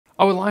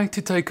I would like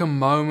to take a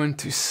moment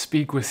to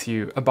speak with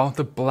you about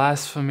the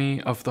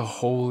blasphemy of the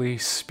Holy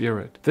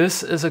Spirit.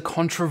 This is a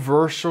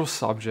controversial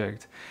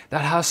subject that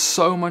has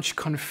so much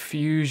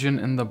confusion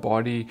in the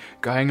body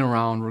going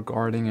around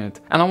regarding it.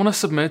 And I want to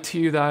submit to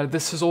you that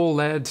this has all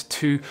led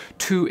to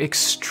two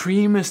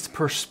extremist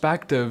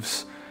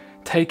perspectives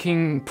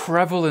taking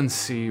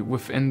prevalency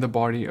within the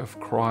body of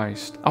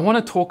Christ. I want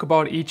to talk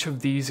about each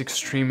of these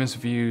extremist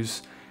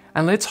views,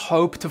 and let's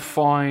hope to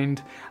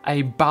find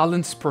a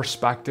balanced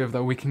perspective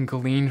that we can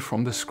glean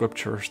from the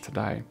scriptures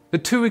today. The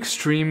two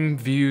extreme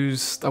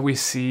views that we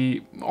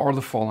see are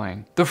the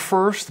following. The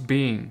first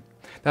being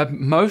that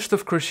most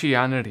of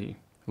Christianity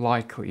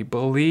likely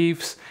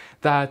believes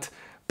that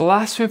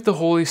blasphemy of the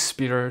Holy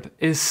Spirit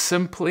is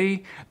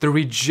simply the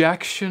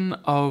rejection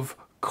of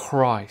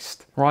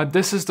Christ, right?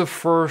 This is the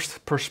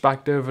first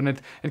perspective, and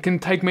it can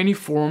take many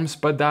forms,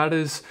 but that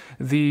is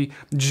the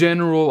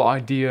general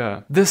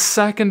idea. The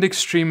second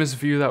extremist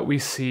view that we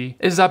see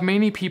is that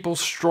many people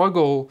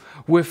struggle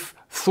with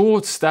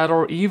thoughts that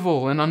are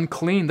evil and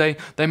unclean. They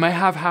may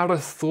have had a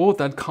thought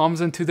that comes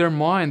into their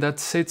mind that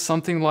said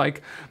something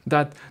like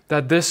that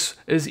this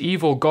is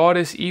evil, God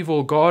is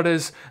evil, God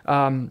is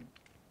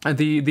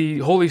the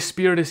Holy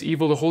Spirit is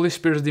evil, the Holy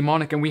Spirit is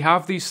demonic, and we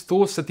have these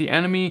thoughts that the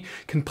enemy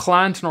can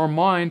plant in our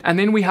mind, and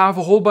then we have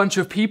a whole bunch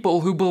of people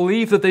who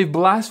believe that they've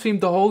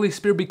blasphemed the Holy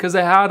Spirit because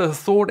they had a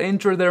thought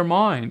enter their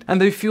mind, and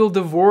they feel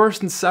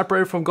divorced and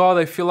separated from God.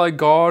 They feel like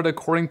God,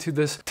 according to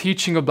this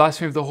teaching of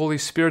blasphemy of the Holy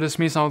Spirit, this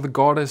means now that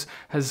God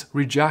has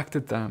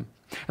rejected them.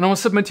 And I want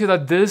to submit to you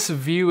that this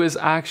view is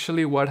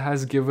actually what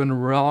has given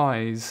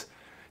rise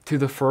to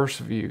the first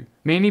view.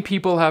 Many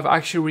people have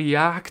actually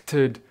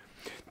reacted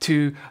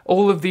to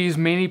all of these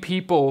many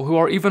people who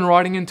are even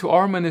writing into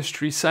our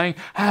ministry saying,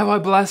 have I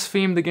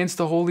blasphemed against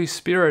the Holy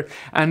Spirit?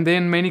 And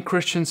then many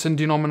Christians and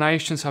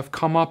denominations have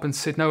come up and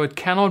said, no, it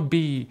cannot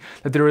be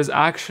that there is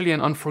actually an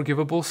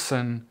unforgivable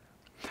sin.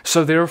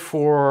 So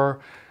therefore,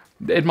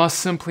 it must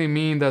simply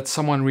mean that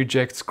someone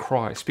rejects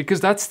Christ,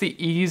 because that's the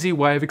easy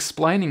way of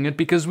explaining it,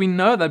 because we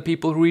know that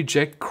people who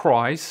reject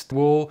Christ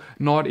will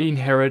not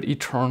inherit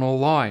eternal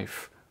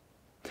life.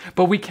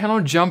 But we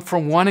cannot jump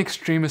from one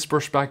extremist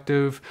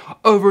perspective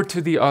over to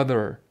the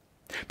other,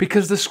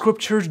 because the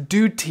scriptures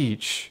do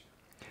teach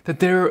that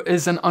there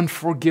is an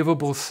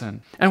unforgivable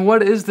sin. And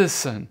what is this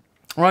sin?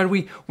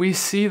 Right? We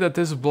see that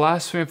this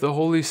blasphemy of the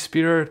Holy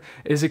Spirit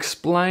is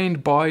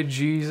explained by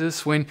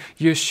Jesus when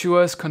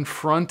Yeshua is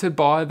confronted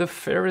by the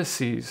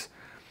Pharisees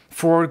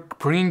for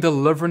bringing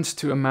deliverance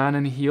to a man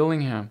and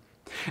healing him.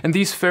 And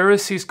these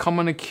Pharisees come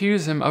and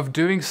accuse him of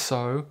doing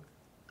so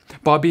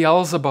by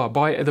Beelzebub,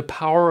 by the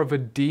power of a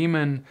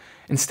demon,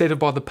 instead of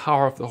by the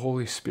power of the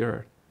Holy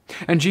Spirit.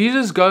 And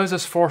Jesus goes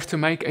as far as to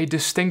make a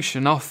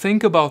distinction. Now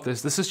think about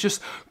this. This is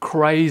just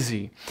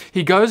crazy.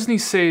 He goes and he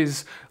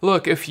says,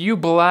 look, if you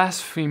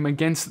blaspheme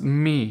against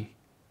me,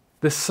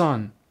 the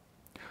Son,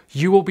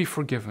 you will be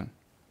forgiven.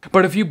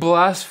 But if you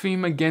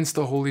blaspheme against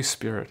the Holy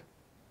Spirit,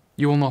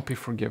 you will not be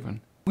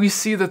forgiven. We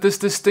see that this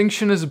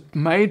distinction is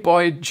made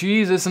by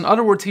Jesus. In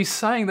other words, he's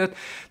saying that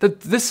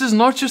this is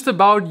not just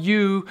about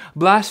you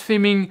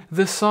blaspheming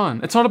the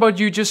Son. It's not about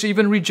you just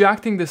even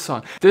rejecting the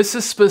Son. This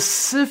is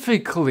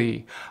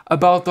specifically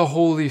about the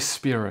Holy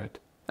Spirit.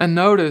 And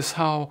notice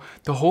how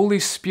the Holy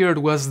Spirit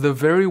was the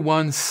very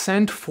one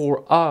sent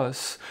for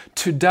us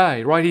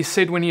today, right? He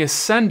said when he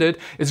ascended,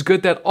 it's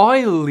good that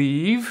I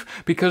leave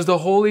because the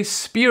Holy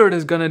Spirit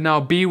is going to now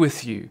be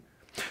with you.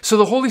 So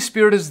the Holy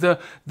Spirit is the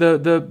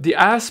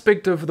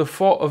aspect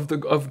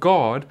of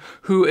God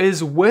who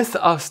is with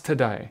us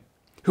today,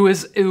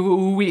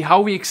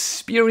 how we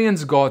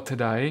experience God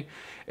today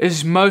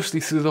is mostly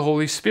through the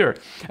Holy Spirit.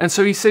 And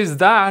so he says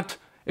that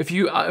if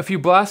you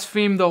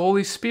blaspheme the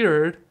Holy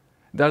Spirit,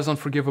 that is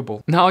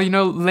unforgivable. Now,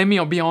 let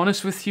me be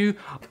honest with you,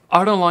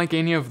 I don't like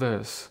any of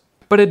this,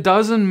 but it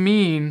doesn't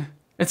mean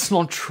it's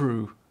not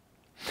true.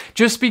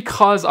 Just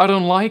because I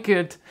don't like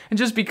it, and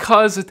just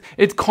because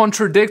it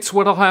contradicts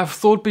what I have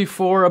thought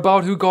before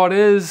about who God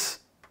is,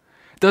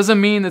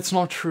 doesn't mean it's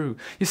not true.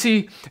 You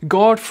see,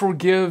 God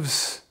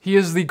forgives. He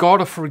is the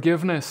God of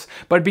forgiveness.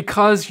 But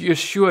because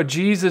Yeshua,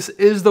 Jesus,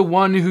 is the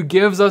one who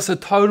gives us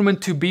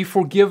atonement to be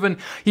forgiven,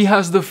 he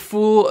has the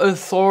full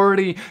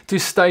authority to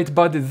state,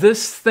 but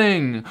this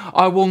thing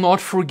I will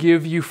not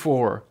forgive you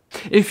for.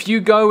 If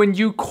you go and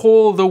you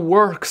call the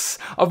works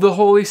of the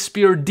Holy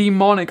Spirit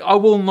demonic, I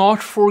will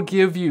not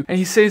forgive you. And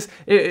he says,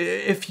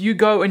 if you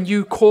go and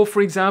you call,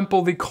 for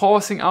example, the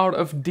casting out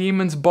of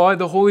demons by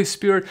the Holy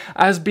Spirit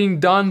as being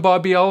done by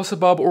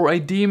Beelzebub or a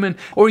demon,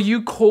 or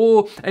you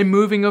call a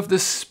moving of the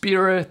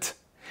Spirit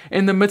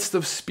in the midst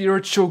of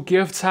spiritual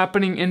gifts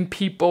happening in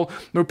people,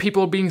 where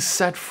people are being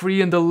set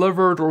free and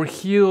delivered or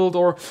healed,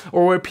 or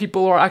where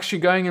people are actually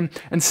going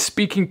and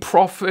speaking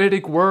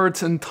prophetic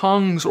words in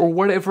tongues or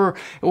whatever,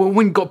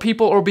 when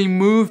people are being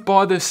moved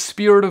by the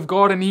Spirit of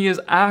God and He is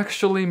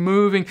actually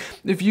moving,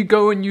 if you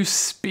go and you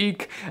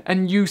speak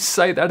and you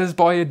say that is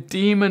by a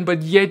demon,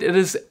 but yet it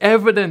is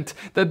evident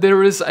that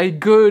there is a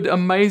good,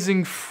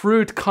 amazing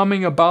fruit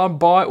coming about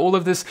by all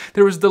of this,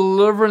 there is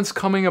deliverance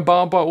coming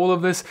about by all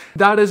of this,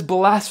 that is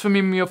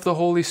blasphemy of the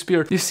Holy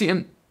Spirit. You see,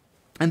 and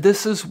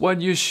this is what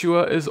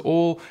Yeshua is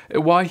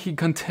why he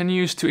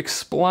continues to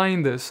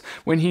explain this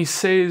when he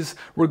says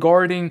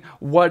regarding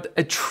what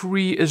a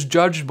tree is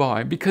judged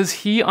by, because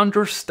he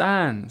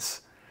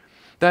understands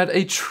that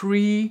a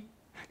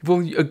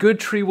good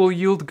tree will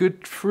yield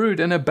good fruit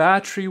and a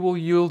bad tree will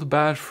yield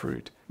bad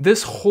fruit.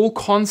 This whole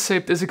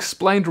concept is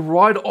explained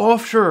right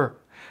after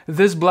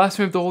this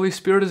blasphemy of the Holy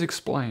Spirit is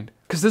explained.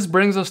 Because this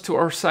brings us to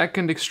our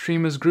second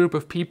extremist group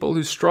of people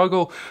who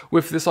struggle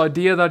with this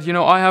idea that,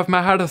 I have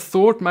had a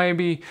thought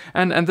maybe,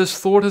 and this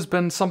thought has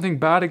been something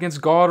bad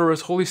against God or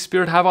His Holy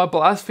Spirit. Have I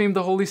blasphemed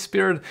the Holy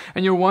Spirit?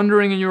 And you're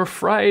wondering and you're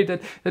afraid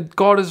that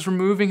God is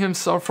removing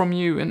Himself from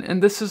you.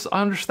 And this is,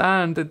 I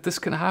understand that this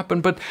can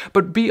happen,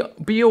 but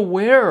be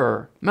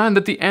aware, man,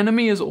 that the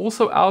enemy is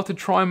also out to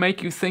try and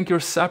make you think you're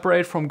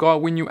separated from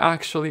God when you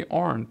actually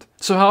aren't.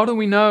 So how do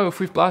we know if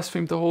we've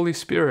blasphemed the Holy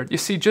Spirit? You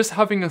see, just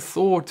having a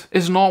thought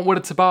is not what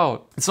it's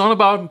about. It's not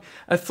about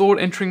a thought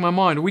entering my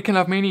mind. We can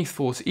have many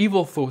thoughts,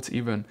 evil thoughts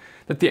even,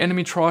 that the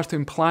enemy tries to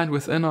implant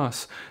within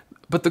us.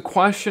 But the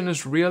question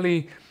is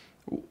really,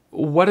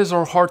 what is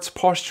our heart's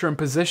posture and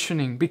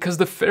positioning? Because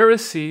the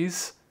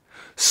Pharisees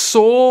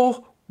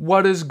saw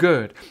what is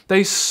good.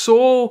 They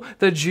saw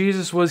that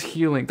Jesus was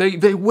healing.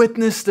 They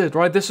witnessed it,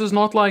 right? This is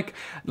not like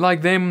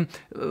them,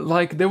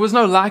 there was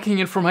no lacking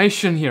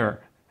information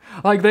here.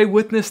 They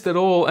witnessed it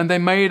all and they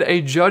made a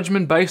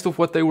judgment based off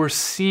what they were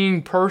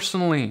seeing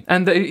personally.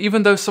 And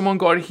even though someone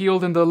got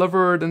healed and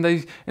delivered and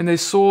they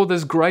saw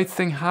this great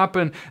thing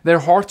happen, their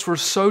hearts were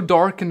so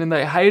darkened and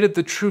they hated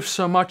the truth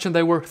so much and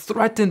they were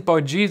threatened by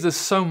Jesus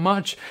so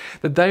much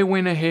that they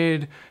went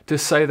ahead to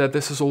say that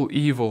this is all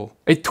evil.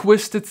 A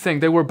twisted thing.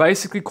 They were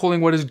basically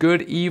calling what is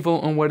good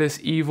evil and what is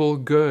evil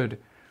good.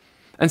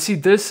 And see,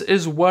 this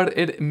is what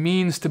it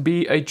means to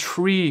be a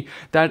tree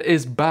that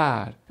is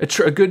bad.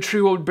 A good tree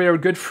will bear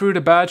good fruit,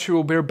 a bad tree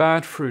will bear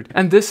bad fruit.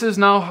 And this is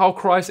now how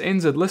Christ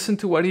ends it. Listen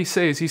to what He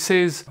says. He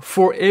says,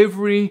 for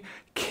every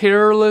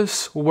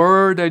careless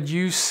word that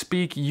you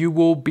speak, you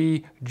will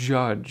be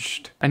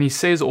judged. And He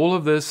says all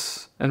of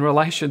this in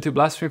relation to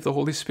blasphemy of the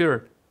Holy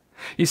Spirit.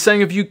 He's saying,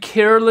 if you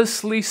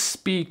carelessly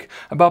speak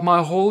about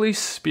my Holy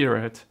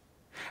Spirit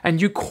and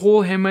you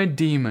call Him a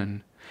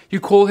demon, you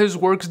call His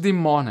works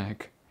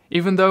demonic,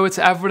 even though it's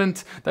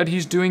evident that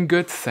He's doing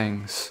good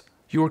things,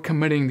 you are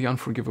committing the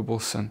unforgivable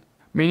sin.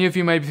 Many of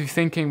you may be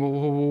thinking,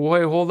 well,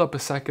 wait, hold up a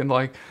second,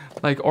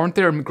 aren't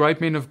there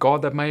great men of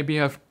God that maybe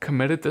have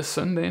committed this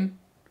sin then?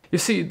 You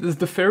see,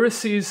 the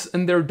Pharisees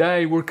in their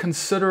day were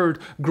considered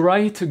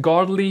great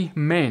godly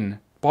men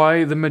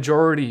by the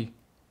majority.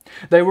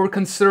 They were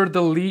considered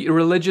the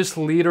religious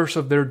leaders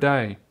of their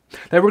day.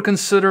 They were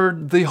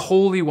considered the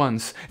holy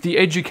ones, the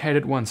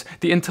educated ones,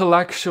 the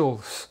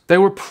intellectuals. They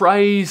were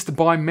praised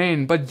by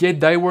men, but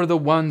yet they were the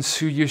ones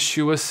who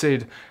Yeshua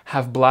said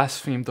have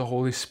blasphemed the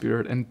Holy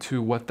Spirit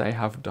into what they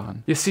have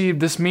done. You see,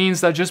 this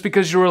means that just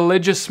because you're a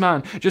religious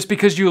man, just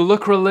because you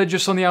look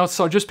religious on the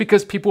outside, just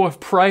because people have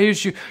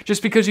praised you,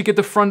 just because you get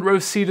the front row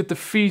seat at the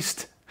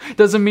feast,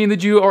 doesn't mean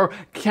that you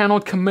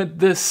cannot commit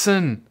this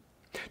sin.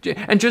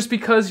 And just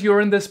because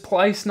you're in this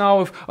place now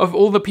of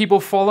all the people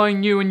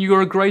following you and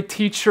you're a great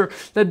teacher,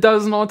 that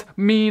does not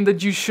mean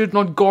that you should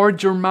not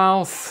guard your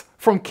mouth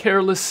from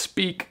careless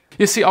speak.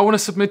 You see, I want to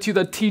submit to you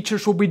that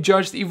teachers will be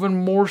judged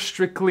even more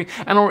strictly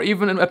and are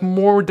even at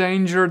more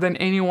danger than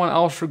anyone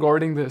else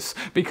regarding this,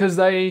 because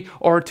they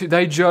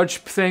judge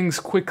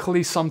things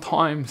quickly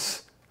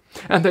sometimes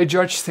and they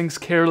judge things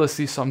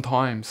carelessly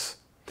sometimes.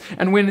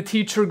 And when a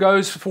teacher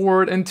goes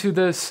forward into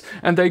this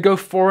and they go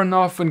far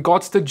enough and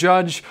God's the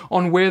judge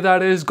on where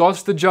that is,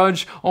 God's the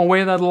judge on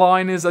where that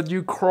line is that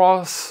you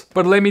cross.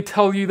 But let me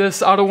tell you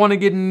this, I don't want to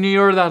get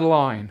near that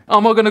line.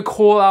 I'm not going to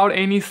call out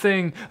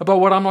anything about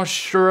what I'm not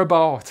sure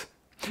about.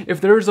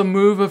 If there's a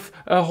move of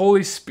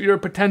Holy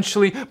Spirit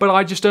potentially, but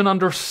I just don't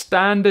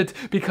understand it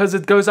because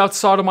it goes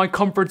outside of my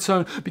comfort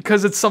zone,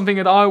 because it's something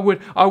that I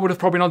would have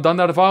probably not done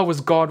that if I was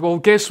God. Well,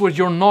 guess what?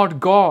 You're not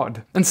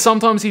God. And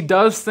sometimes He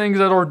does things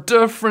that are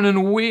different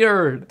and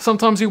weird.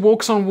 Sometimes He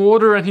walks on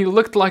water and He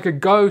looked like a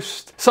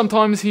ghost.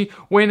 Sometimes He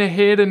went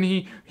ahead and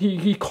He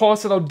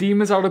cast out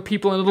demons out of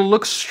people and it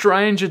looked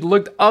strange. It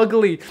looked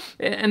ugly.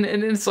 And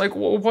it's like,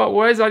 well,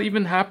 why is that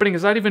even happening?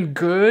 Is that even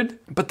good?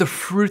 But the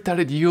fruit that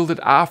it yielded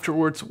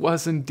afterwards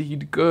was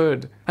indeed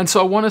good. And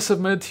so I want to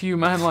submit to you,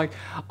 man,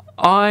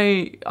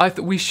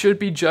 we should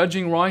be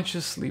judging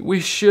righteously. We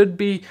should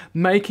be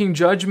making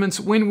judgments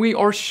when we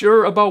are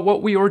sure about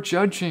what we are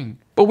judging.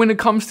 But when it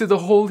comes to the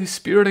Holy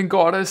Spirit, and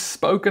God has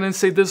spoken and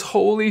said, this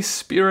Holy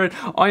Spirit,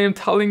 I am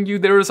telling you,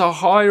 there is a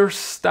higher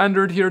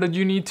standard here that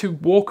you need to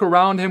walk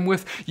around Him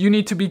with. You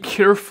need to be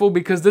careful,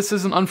 because this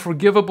is an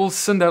unforgivable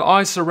sin that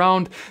I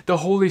surround the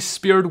Holy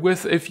Spirit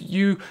with if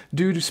you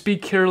do to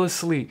speak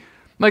carelessly.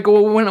 Like,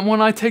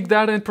 when I take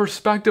that in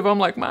perspective, I'm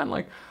like, man,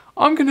 like,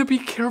 I'm going to be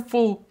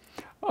careful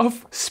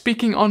of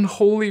speaking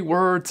unholy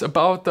words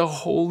about the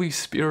Holy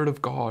Spirit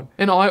of God.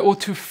 And I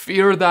ought to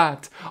fear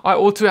that. I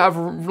ought to have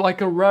like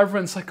a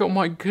reverence, like, oh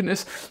my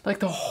goodness, like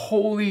the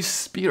Holy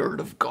Spirit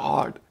of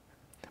God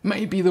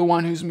may be the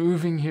one who's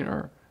moving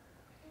here.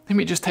 Let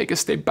me just take a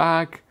step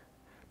back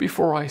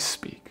before I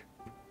speak,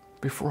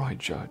 before I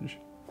judge.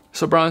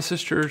 So brothers and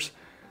sisters,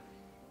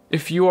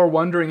 if you are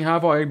wondering,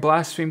 have I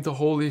blasphemed the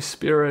Holy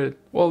Spirit?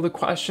 Well, the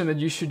question that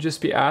you should just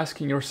be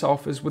asking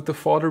yourself is, would the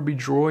Father be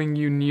drawing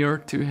you near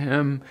to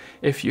Him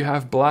if you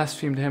have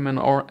blasphemed Him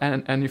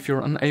and if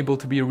you're unable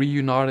to be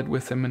reunited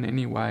with Him in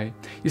any way?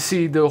 You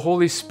see, the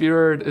Holy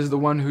Spirit is the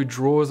one who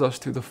draws us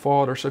to the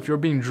Father. So if you're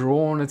being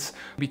drawn, it's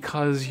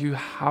because you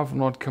have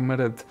not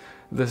committed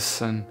this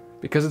sin.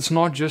 Because it's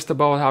not just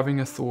about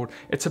having a thought,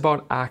 it's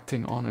about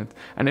acting on it.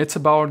 And it's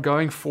about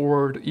going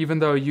forward, even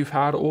though you've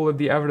had all of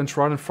the evidence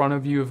right in front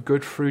of you of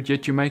good fruit,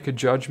 yet you make a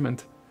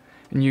judgment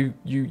and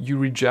you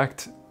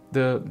reject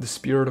the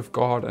Spirit of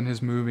God and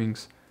His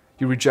movings.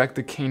 You reject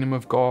the kingdom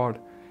of God,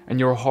 and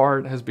your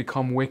heart has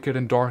become wicked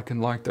and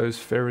darkened like those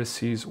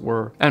Pharisees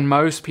were. And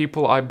most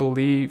people, I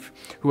believe,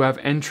 who have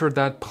entered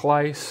that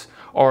place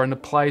are in a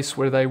place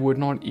where they would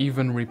not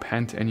even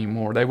repent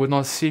anymore. They would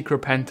not seek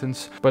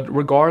repentance. But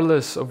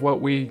regardless of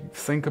what we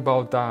think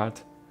about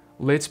that,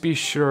 let's be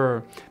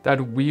sure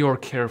that we are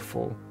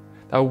careful,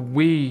 that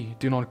we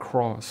do not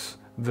cross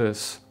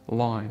this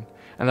line,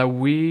 and that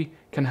we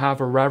can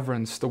have a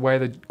reverence the way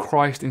that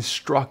Christ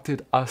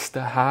instructed us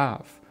to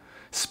have,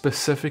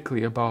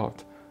 specifically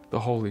about the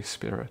Holy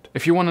Spirit.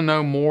 If you want to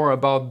know more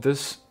about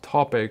this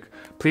topic,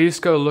 please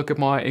go look at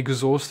my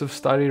exhaustive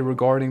study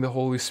regarding the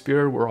Holy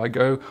Spirit, where I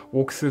go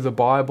walk through the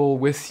Bible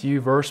with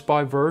you verse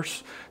by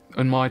verse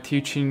in my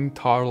teaching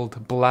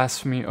titled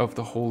Blasphemy of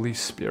the Holy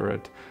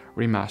Spirit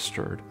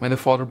Remastered. May the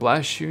Father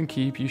bless you and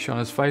keep you, shine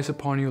His face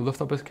upon you, lift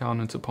up His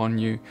countenance upon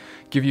you,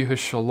 give you His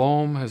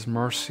shalom, His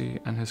mercy,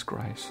 and His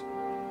grace.